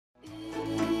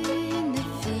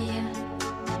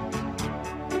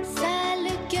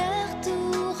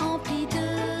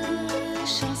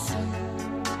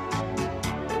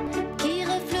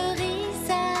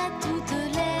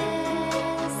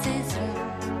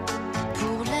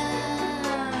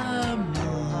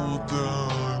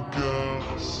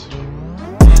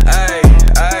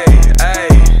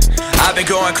been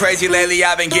going crazy lately,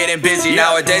 I've been getting busy.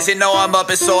 Nowadays they know I'm up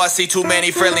and so I see too many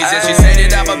friendlies. And she said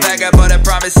that I'm a bad guy, but I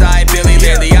promise I ain't Billy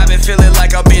lately. I've been feeling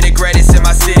like I'll be the greatest in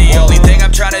my city. Only thing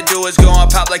I'm trying to do is go on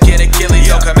pop like an Achilles.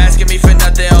 Don't come asking me for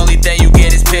nothing, only thing you get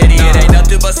is pity. It ain't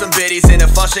nothing but some biddies in the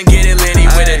function getting litty.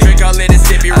 With a drink all lit and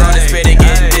sippy, running, spitting,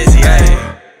 getting dizzy.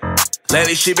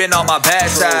 Lately she been on my bad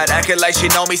side, acting like she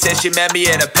know me since she met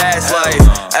me in a past life.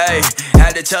 Ayy,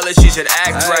 had to tell her she should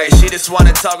act right. She just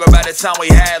wanna talk about the time we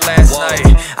had last night.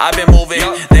 I've been moving,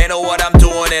 they know what I'm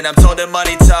doing, and I'm told that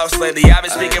money talks. Lately I've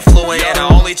been speaking fluent, and I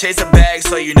only chase a bag,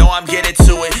 so you know I'm getting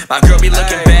to it. My girl be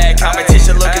looking bad,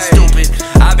 competition looking stupid.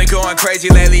 I've been going crazy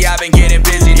lately, I've been getting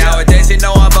busy. Nowadays they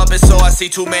know I'm up and so I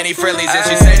see too many friendlies. And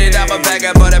she said that I'm a bad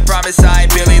guy, but I promise I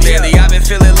ain't Billy lately. I've been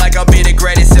feeling like I'll be the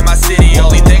greatest in my city.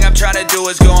 Only thing I'm trying to do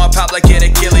is go on pop like an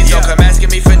Achilles. Don't come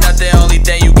asking me for nothing, only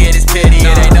thing you get is pity.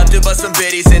 It ain't nothing but some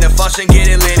biddies in the function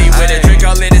getting litty. With a drink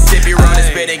all lit and sippy, running,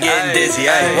 spitting, getting dizzy.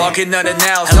 Walking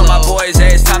unannounced, tell my boys,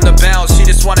 hey, it's time to bounce. She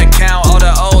just wanna count all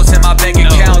the O's in my bank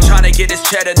account. Trying to get this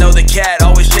cheddar, know the cat,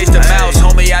 always chase the mouse.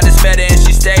 Homie, I just met her and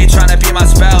she stayed trying to be my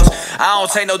spouse. I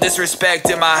don't take no disrespect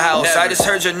in my house. I just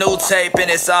heard your new tape and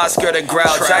it's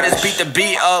𝓸𝓻𝓲𝓵𝓪𝓬𝓮. I just beat the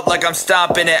beat up like I'm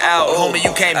stomping it out. Homie,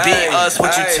 you can't beat us,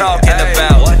 what you talking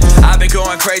about? I've been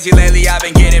going crazy lately, I've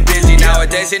been getting busy.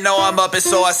 Nowadays they know I'm up and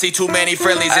so I see too many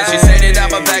friendlies. And she said that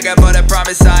I'm a bad guy, but I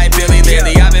promise I ain't Billy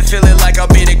lately. I've been feeling like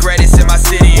I'll be the greatest in my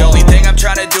city. Only thing I'm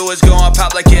trying to do is go on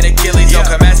pop like an Achilles. Don't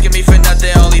come asking me for nothing,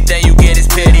 only thing you get is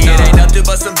pity. It ain't nothing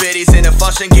but some biddies in the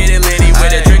function getting litty.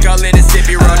 With a